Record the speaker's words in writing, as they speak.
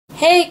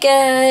Hey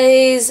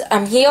guys,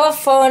 I'm here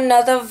for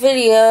another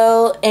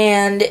video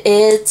and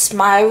it's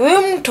my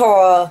room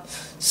tour.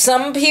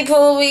 Some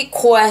people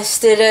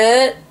requested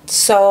it,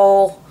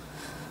 so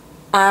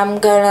I'm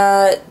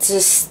gonna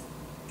just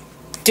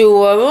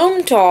do a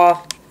room tour,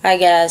 I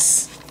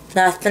guess.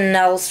 Nothing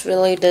else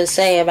really to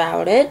say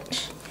about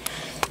it.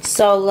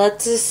 So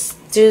let's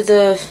just do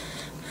the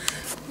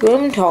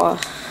room tour.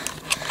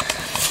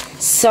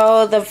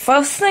 So the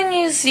first thing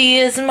you see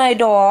is my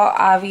door.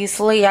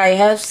 Obviously, I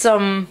have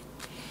some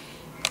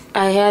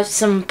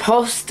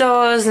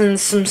posters and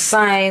some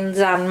signs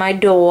on my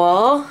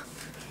door.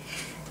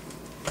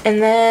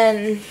 And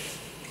then,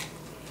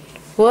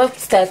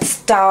 whoops,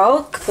 that's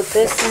dark, but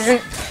this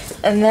isn't.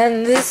 And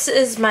then this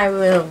is my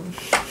room.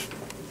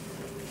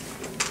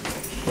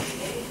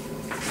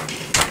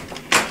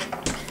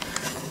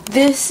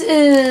 This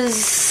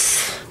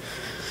is,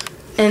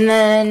 and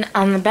then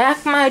on the back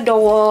of my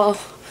door,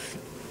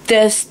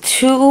 there's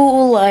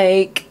two,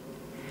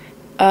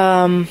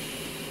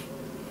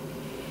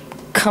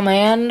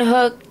 command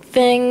hook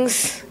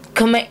things.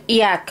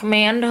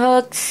 Command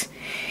hooks.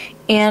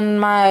 And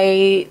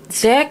my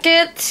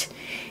jacket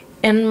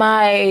and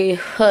my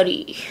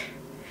hoodie.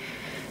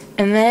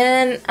 And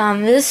then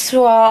on this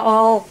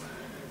wall,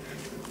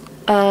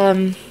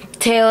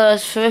 Taylor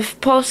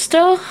Swift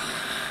poster.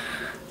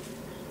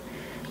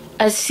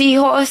 A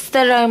seahorse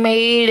that I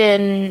made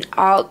in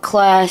art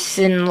class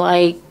in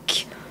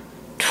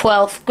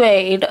 12th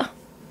grade.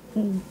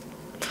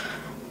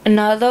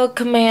 Another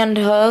command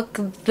hook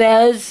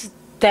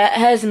that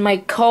has my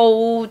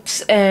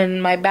coats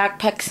and my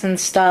backpacks and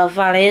stuff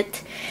on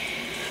it.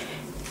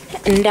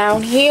 And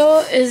down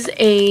here is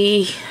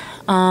a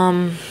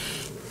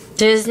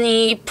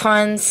Disney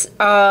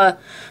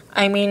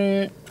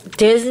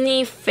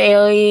Disney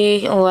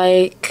fairy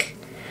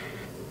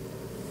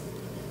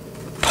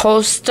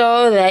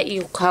poster that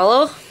you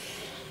color.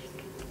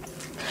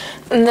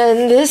 And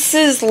then this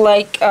is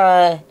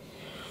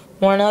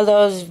one of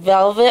those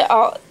velvet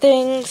art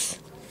things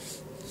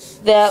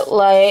that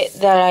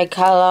I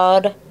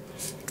colored,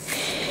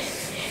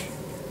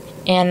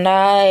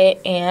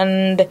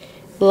 and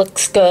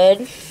looks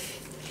good.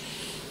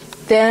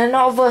 Then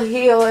over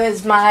here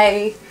is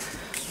my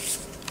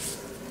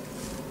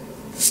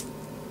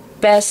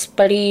Best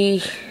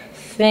Buddy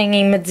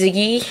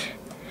thingy-majiggy.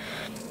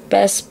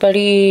 Best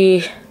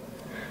Buddy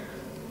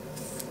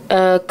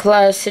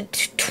class of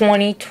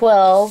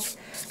 2012.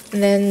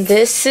 And then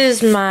this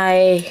is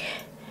my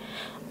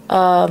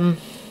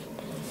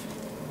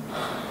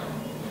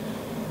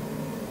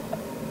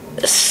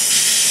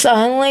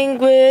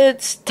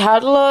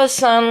toddler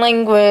sign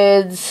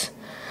language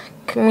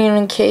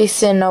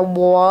communication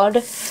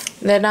award.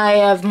 Then I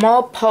have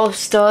more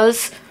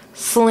posters,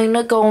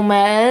 Selena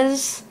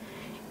Gomez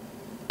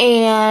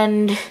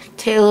and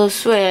Taylor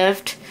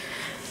Swift.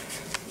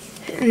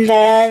 And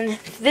then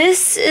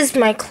this is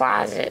my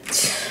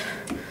closet.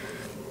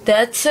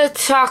 That's a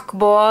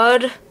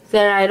chalkboard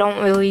that I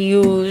don't really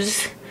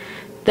use.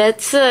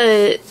 That's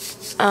a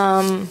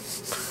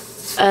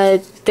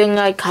thing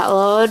I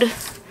colored.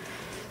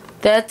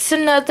 That's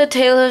another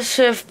Taylor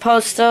Swift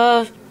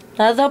poster.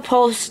 Another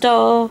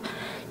poster.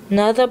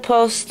 Another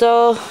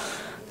poster.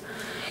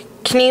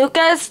 Can you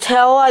guys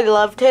tell I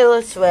love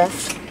Taylor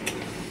Swift?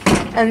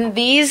 And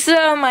these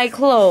are my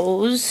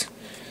clothes.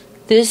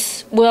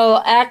 This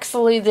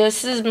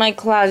is my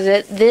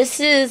closet. This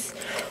is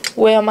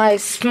where my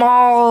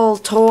small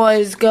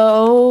toys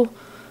go.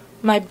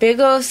 My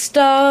bigger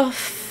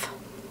stuff.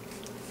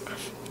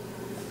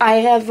 I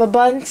have a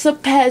bunch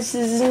of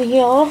Pezzes in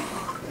here.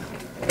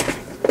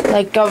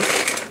 Like a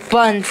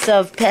bunch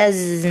of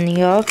Pezzes in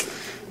here.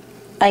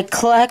 I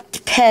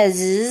collect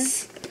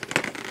Pezzes.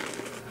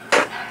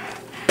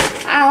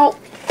 Ow.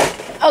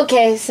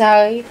 Okay,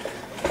 sorry.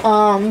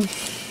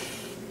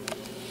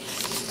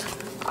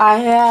 I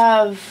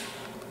have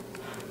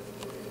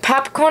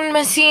popcorn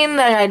machine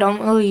that I don't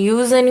really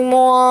use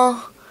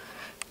anymore,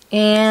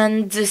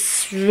 and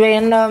just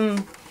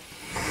random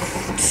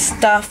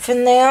stuff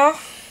in there.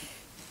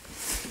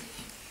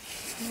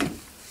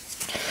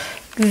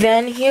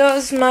 Then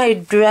here's my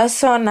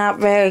dresser, not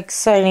very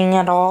exciting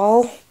at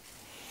all.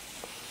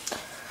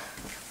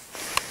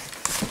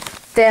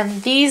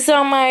 Then these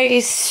are my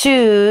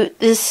shoe.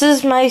 This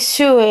is my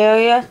shoe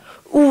area.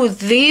 Ooh,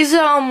 these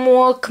are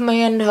more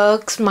command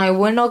hooks, my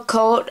winter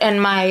coat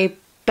and my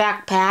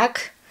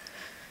backpack.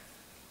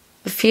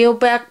 A few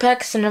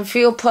backpacks and a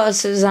few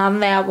purses on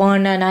that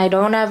one, and I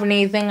don't have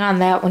anything on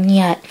that one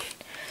yet.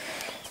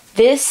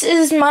 This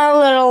is my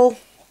little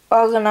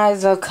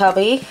organizer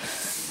cubby.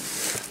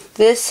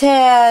 This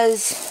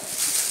has,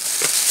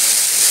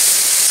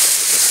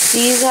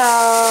 these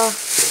are,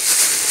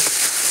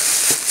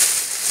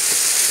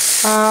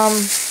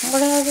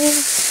 what are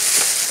these?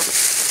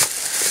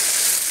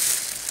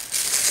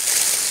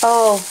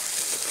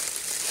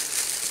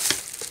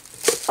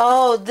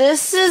 Oh,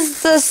 this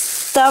is the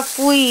stuff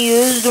we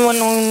used when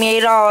we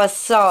made our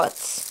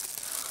assaults.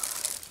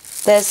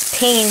 There's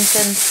paint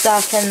and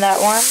stuff in that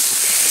one.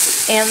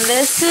 And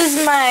this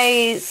is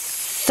my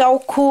so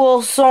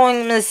cool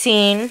sewing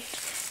machine.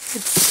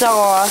 It's so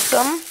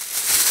awesome.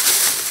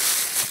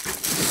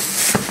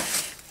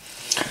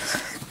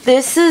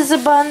 This is a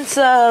bunch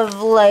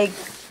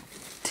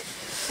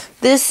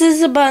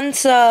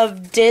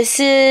of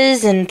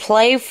dishes and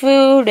play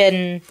food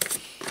and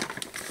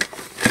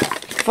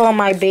for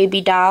my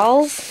baby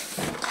dolls.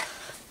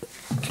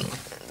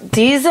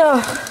 These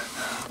are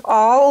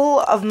all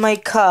of my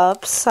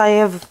cups. I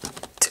have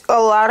a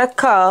lot of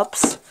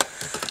cups.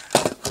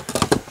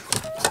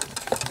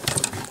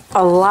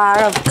 A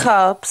lot of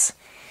cups.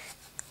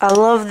 I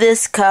love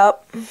this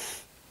cup.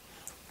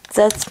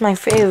 That's my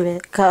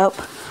favorite cup.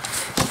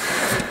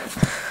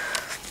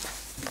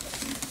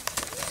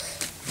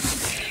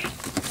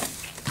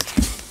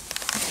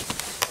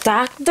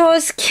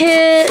 Doctor's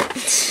kit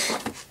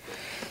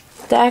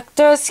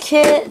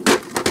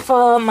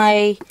for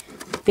my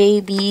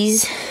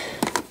babies.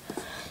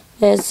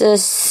 There's a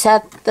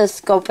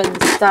stethoscope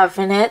and stuff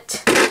in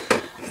it.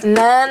 And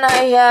then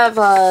I have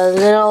a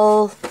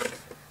little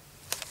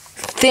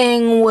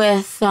thing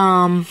with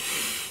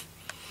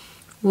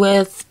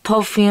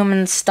perfume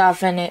and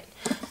stuff in it.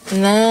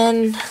 And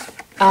then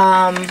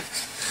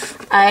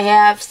I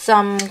have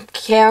some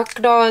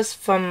characters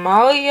from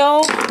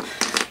Mario.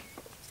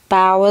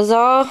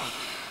 Bowser.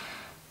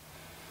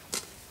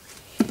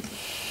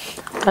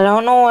 I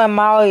don't know where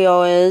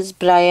Mario is,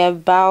 but I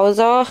have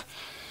Bowser,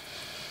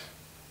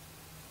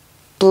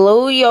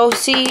 Blue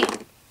Yoshi,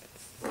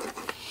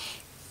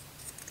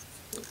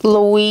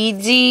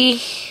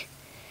 Luigi,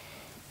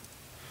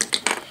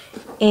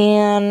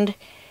 and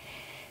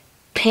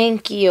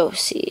Pink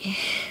Yoshi.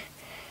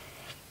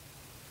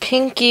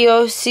 Pink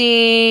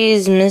Yoshi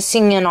is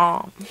missing an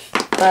arm,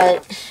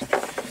 but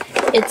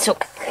it's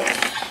okay.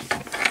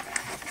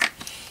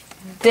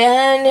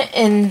 Then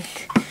in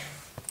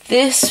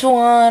this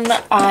one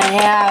I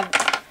have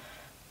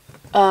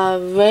a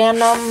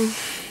random.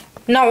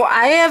 No,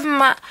 I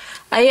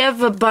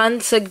have a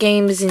bunch of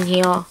games in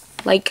here,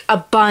 like a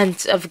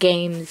bunch of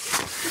games.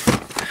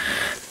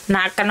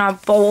 Not gonna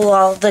bowl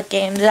all the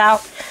games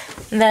out.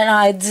 And then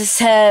I just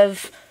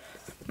have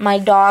my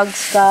dog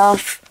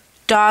stuff,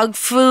 dog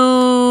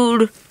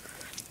food,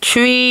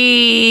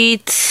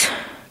 treats,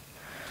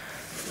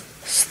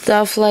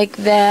 stuff like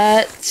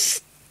that.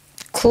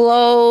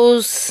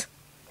 Clothes,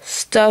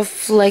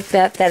 stuff like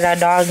that a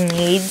dog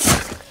needs.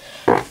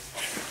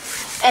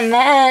 And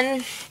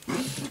then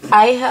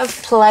I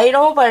have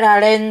Play-Doh, but I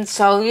didn't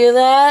show you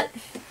that.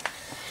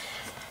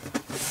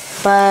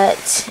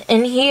 But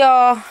in here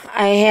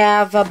I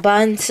have a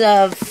bunch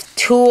of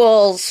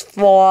tools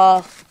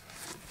for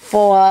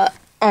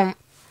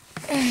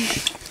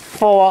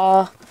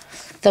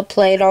the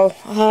Play-Doh.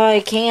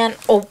 I can't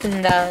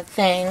open the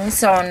thing,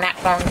 so I'm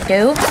not going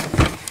to.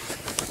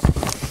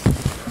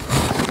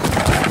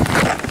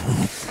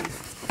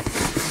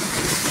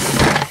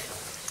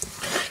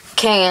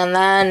 Okay, and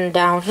then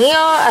down here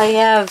I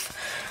have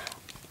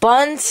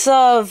bunch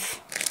of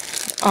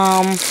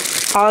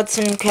arts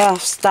and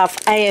crafts stuff.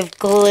 I have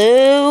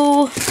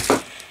glue,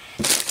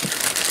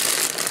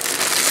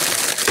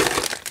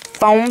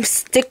 foam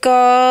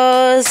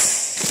stickers,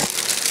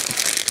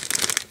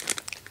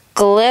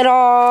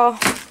 glitter,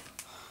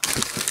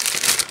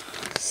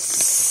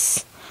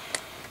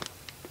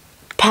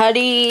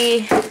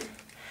 putty,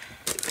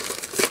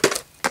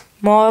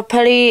 more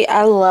putty.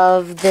 I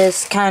love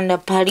this kind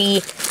of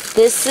putty.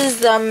 This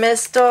is the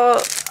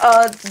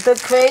the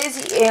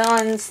Crazy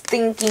Aaron's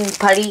Thinking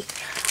Putty.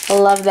 I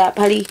love that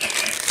putty.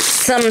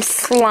 Some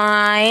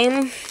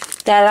slime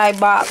that I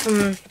bought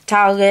from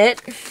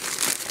Target.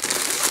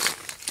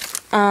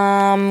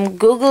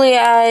 Googly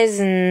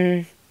eyes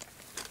and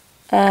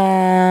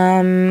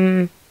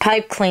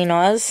pipe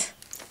cleaners.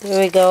 There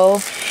we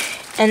go.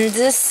 And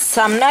this,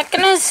 I'm not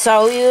gonna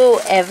show you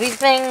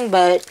everything,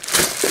 but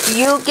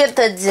you get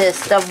the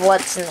gist of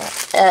what's in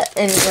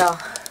here.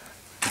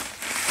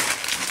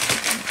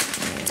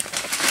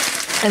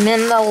 And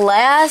then the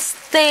last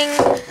thing,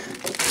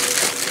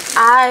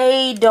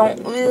 I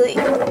don't really,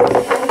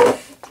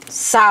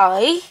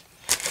 sorry.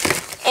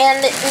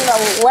 And in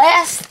the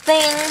last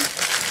thing,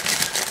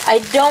 I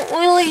don't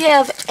really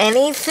have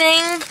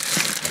anything.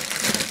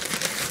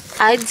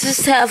 I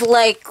just have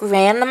like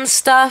random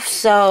stuff.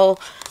 So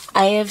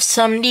I have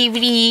some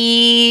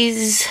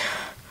DVDs.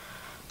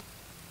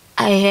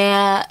 I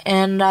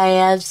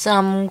have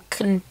some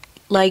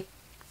like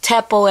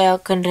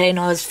Tupperware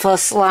containers for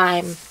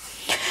slime.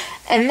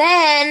 And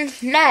then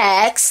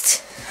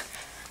next,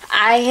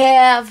 I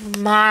have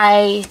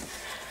my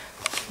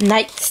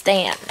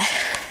nightstand.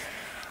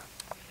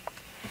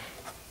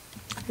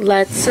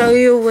 Let's show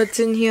you what's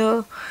in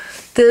here.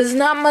 There's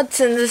not much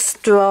in this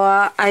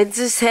drawer. I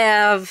just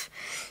have,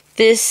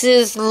 this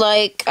is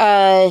like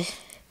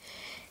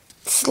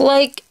it's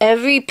like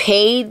every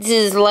page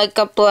is like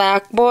a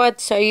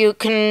blackboard, so you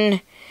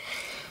can,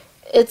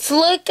 it's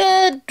like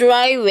a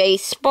dry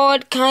erase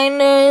board kind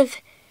of.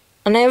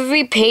 On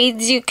every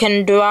page you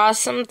can draw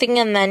something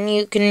and then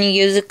you can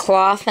use a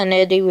cloth and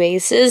it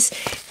erases.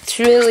 It's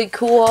really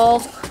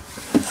cool.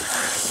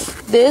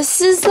 This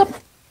is the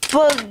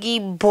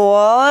boogie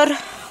board.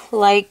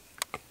 Like,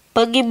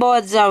 boogie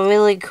boards are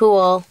really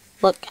cool.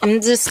 Look,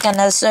 I'm just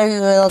gonna show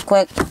you real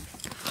quick.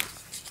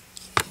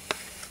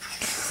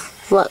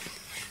 Look.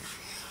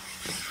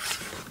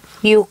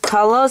 You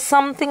color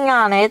something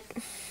on it.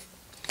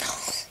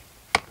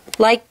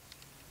 Like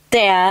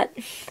that.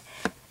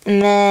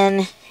 And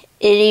then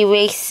it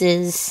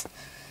erases.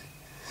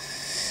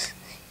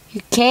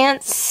 You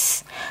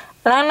can't...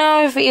 I don't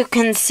know if you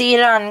can see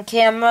it on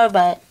camera,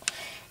 but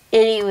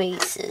it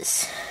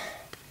erases.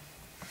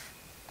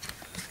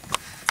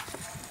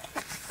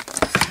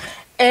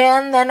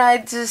 And then I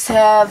just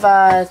have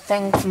a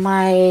thing for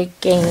my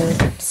game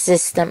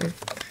system.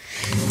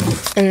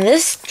 In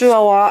this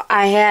drawer,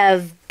 I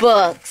have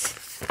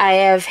books. I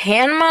have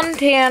Hannah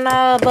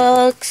Montana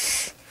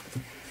books.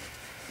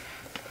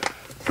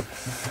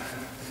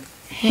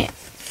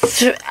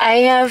 I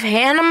have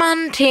Hannah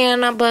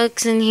Montana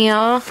books in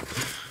here.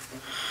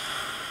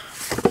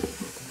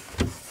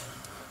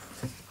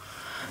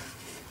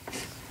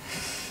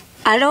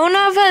 I don't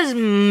have as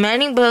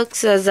many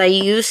books as I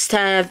used to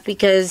have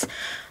because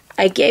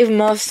I gave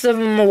most of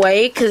them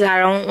away because I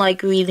don't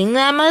like reading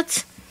that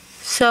much.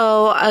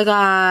 So I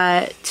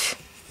got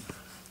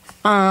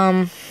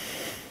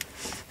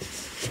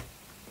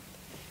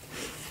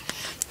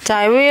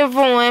Diary of a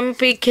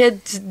Wimpy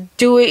Kid's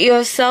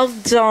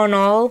Do-It-Yourself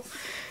Journal.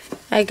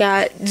 I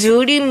got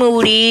Judy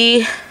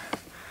Moody,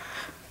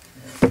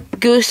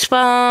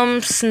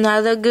 Goosebumps,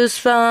 another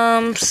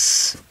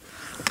Goosebumps,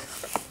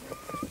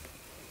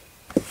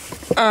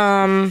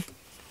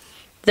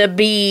 The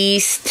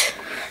Beast.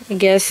 I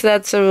guess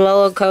that's a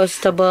roller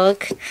coaster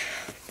book.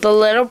 The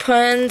Little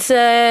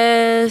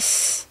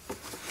Princess.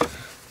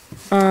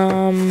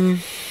 How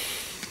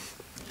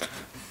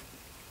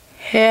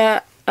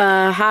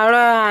to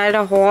Hide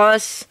a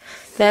Horse.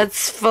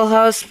 That's Full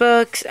House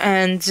books,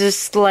 and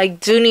just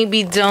like Junie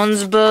B.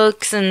 Jones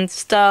books and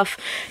stuff.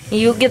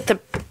 You get the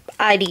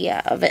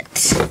idea of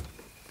it.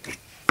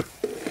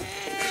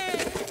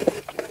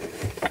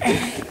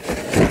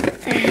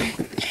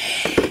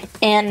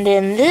 And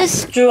in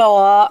this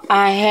drawer,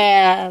 I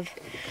have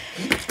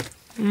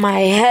my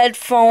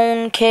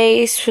headphone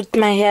case with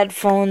my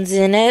headphones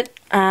in it.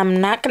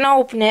 I'm not going to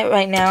open it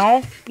right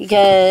now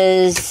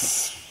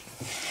because...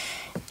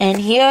 And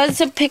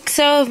here's a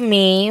picture of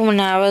me when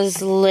I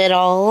was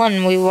little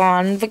and we were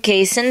on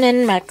vacation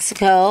in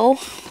Mexico.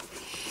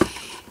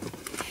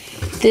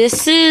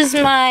 This is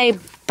my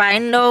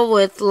binder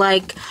with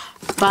like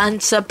a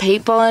bunch of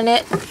paper in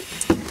it.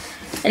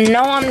 And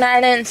no, I'm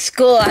not in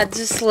school. I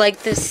just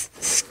like this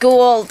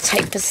school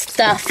type of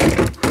stuff.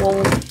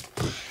 Well,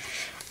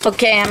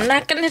 okay, I'm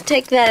not going to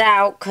take that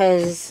out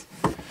because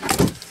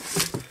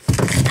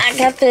I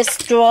got this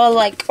drawer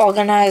like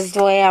organized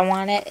the way I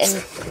want it.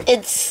 And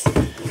it's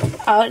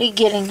already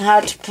getting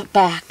hard to put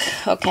back.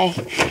 Okay,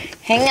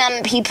 hang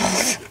on, people.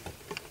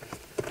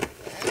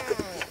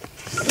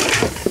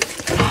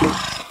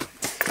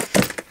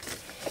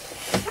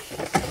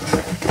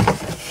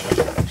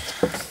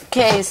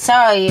 Okay,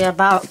 sorry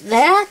about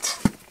that.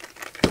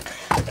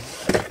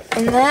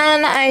 And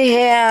then I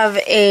have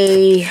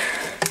a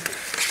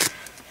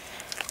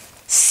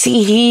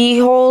CD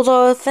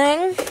holder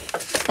thing.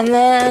 And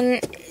then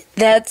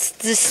that's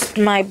just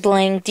my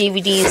blank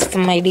DVDs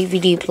from my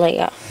DVD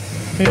player.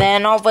 And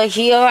then over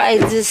here, I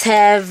just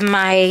have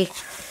my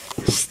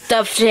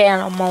stuffed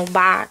animal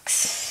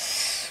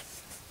box.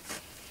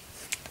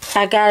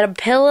 I got a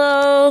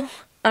pillow.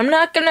 I'm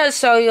not going to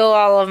show you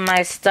all of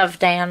my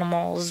stuffed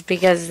animals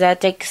because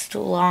that takes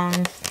too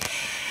long.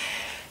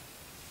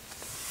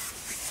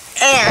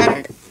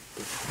 And,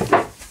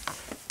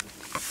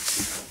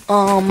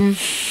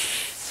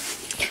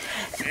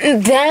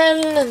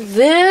 then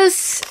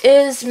this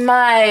is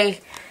my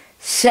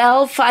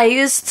shelf. I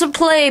used to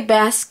play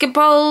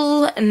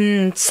basketball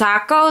and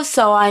soccer,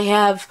 so I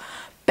have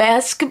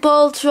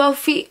basketball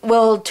trophy,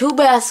 well, 2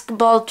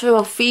 basketball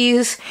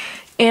trophies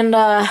and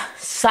a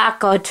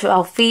soccer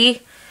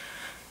trophy.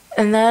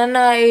 And then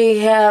I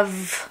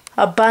have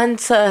a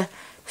bunch of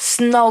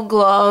snow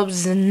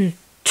globes and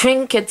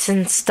trinkets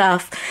and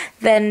stuff.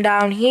 Then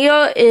down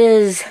here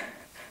is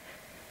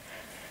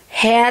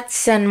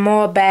hats and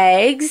more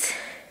bags.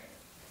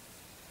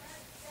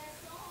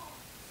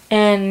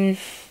 And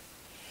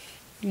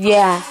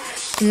yeah,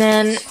 and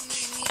then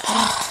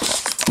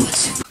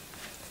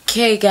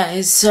okay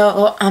guys,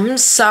 so I'm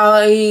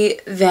sorry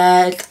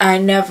that I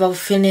never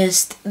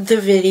finished the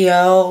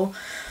video,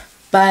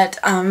 but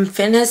I'm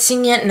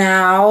finishing it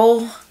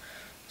now.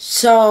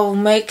 So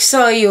make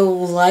sure you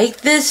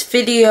like this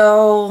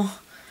video,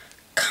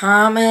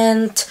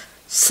 comment,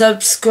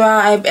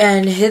 subscribe,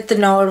 and hit the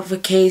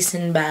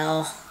notification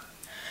bell.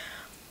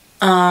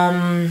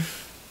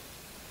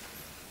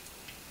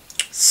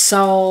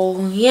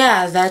 So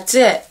yeah, that's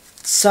it.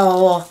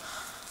 So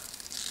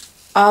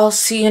I'll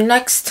see you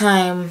next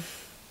time.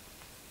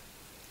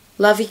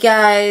 Love you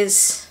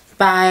guys.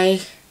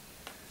 Bye.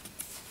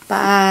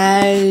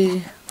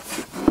 Bye.